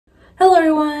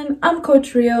I'm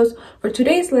Coach Rios. For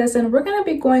today's lesson, we're going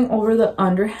to be going over the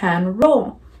underhand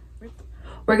roll.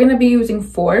 We're going to be using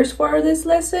force for this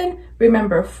lesson.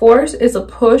 Remember, force is a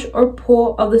push or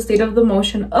pull of the state of the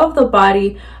motion of the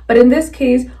body, but in this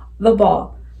case, the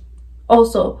ball.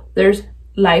 Also, there's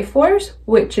light force,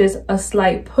 which is a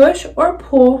slight push or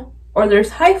pull, or there's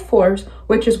high force,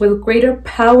 which is with greater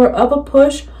power of a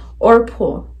push or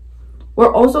pull.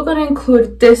 We're also going to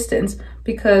include distance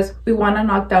because we want to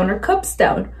knock down our cups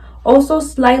down. Also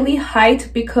slightly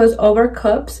height because of our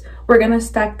cups, we're going to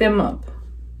stack them up.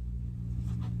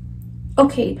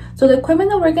 Okay, so the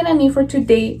equipment that we're going to need for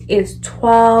today is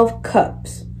 12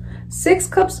 cups. 6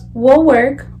 cups will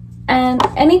work, and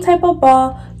any type of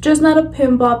ball, just not a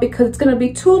pinball because it's going to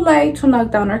be too light to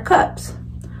knock down our cups.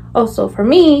 Also for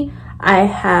me, I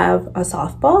have a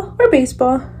softball or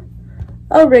baseball,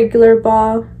 a regular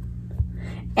ball,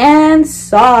 and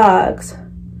socks.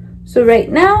 So right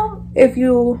now, if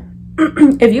you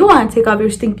if you want to take off your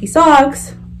stinky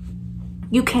socks,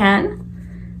 you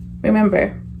can.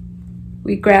 Remember,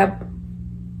 we grab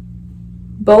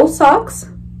both socks,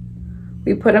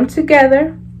 we put them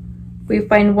together, we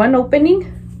find one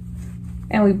opening,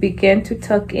 and we begin to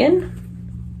tuck in,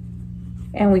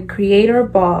 and we create our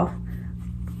ball.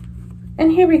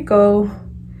 And here we go.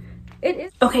 It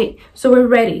is okay, so we're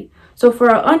ready. So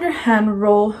for our underhand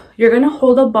roll, you're gonna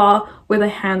hold a ball with a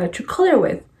hand that you color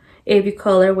with. If you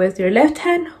color with your left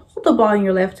hand, hold the ball in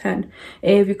your left hand.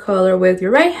 If you color with your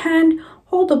right hand,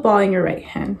 hold the ball in your right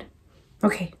hand.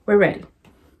 Okay, we're ready.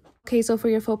 Okay, so for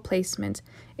your foot placement,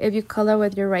 if you color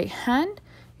with your right hand,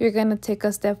 you're gonna take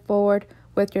a step forward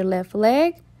with your left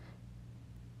leg.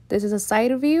 This is a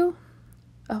side view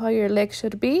of how your leg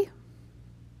should be.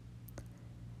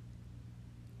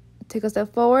 Take a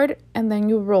step forward and then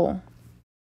you roll.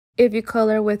 If you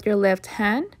color with your left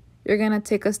hand, you're gonna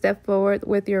take a step forward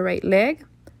with your right leg,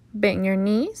 bend your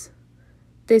knees.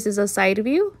 This is a side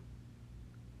view.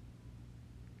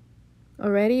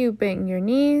 Already you bend your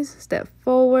knees, step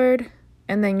forward,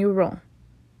 and then you roll.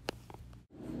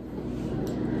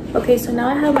 Okay, so now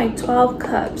I have my 12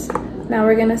 cups. Now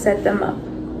we're gonna set them up.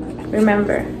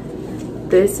 Remember,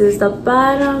 this is the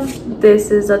bottom, this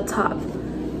is the top.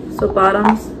 So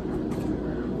bottoms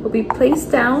will be placed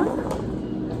down,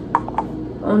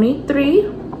 only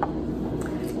 3.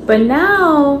 But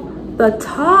now the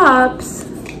tops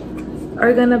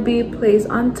are gonna be placed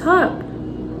on top.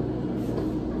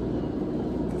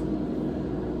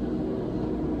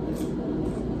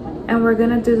 And we're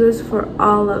gonna do this for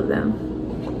all of them.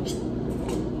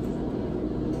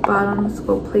 Bottoms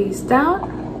go placed down,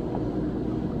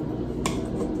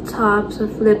 tops are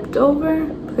flipped over,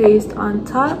 placed on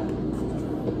top,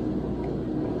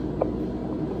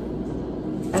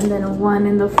 and then one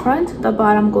in the front, the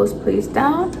bottom goes placed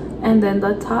down, and then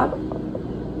the top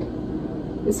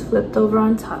is flipped over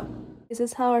on top. This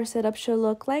is how our setup should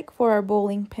look like for our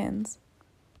bowling pins.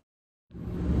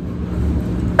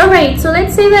 Alright, so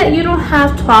let's say that you don't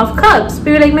have 12 cups, but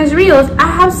you're like, Ms. Rios, I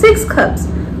have 6 cups.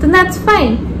 Then that's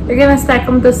fine. You're gonna stack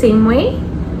them the same way.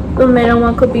 The middle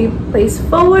one could be placed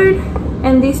forward,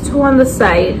 and these 2 on the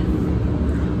side.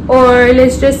 Or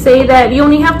let's just say that you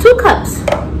only have 2 cups.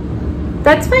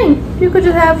 That's fine. You could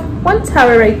just have 1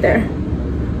 tower right there.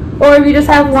 Or if you just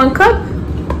have 1 cup,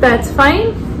 that's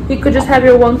fine. You could just have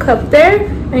your 1 cup there,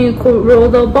 and you could roll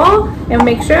the ball and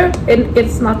make sure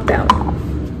it's knocked down.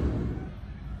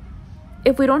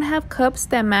 If we don't have cups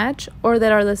that match or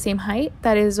that are the same height,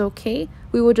 that is okay.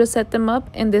 We will just set them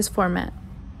up in this format.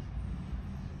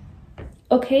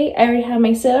 Okay, I already have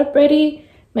my setup ready.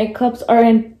 My cups are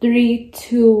in 3,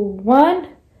 2, 1.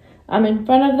 I'm in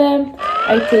front of them.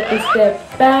 I take a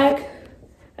step back.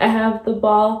 I have the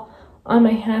ball on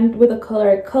my hand with a color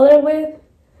I color with.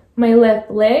 My left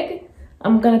leg,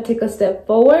 I'm gonna take a step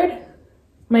forward.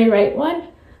 My right one,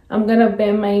 I'm gonna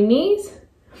bend my knees.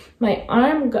 My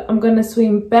arm, I'm gonna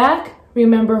swing back.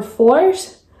 Remember,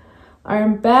 force,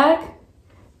 arm back,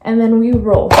 and then we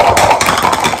roll.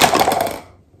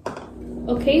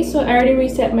 Okay, so I already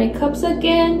reset my cups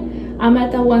again. I'm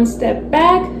at the 1 step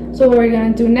back. So what we're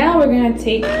gonna do now, we're gonna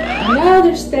take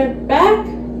another step back.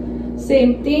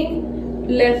 Same thing,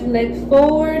 left leg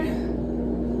forward,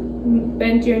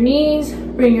 bend your knees,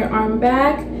 bring your arm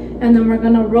back, and then we're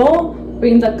gonna roll,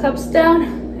 bring the cups down,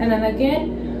 and then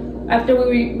again, after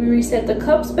we reset the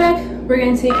cups back, we're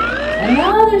gonna take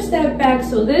another step back.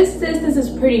 So this distance is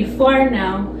pretty far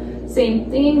now. Same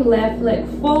thing, left leg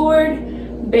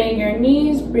forward, bend your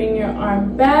knees, bring your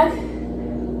arm back,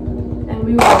 and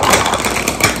we roll.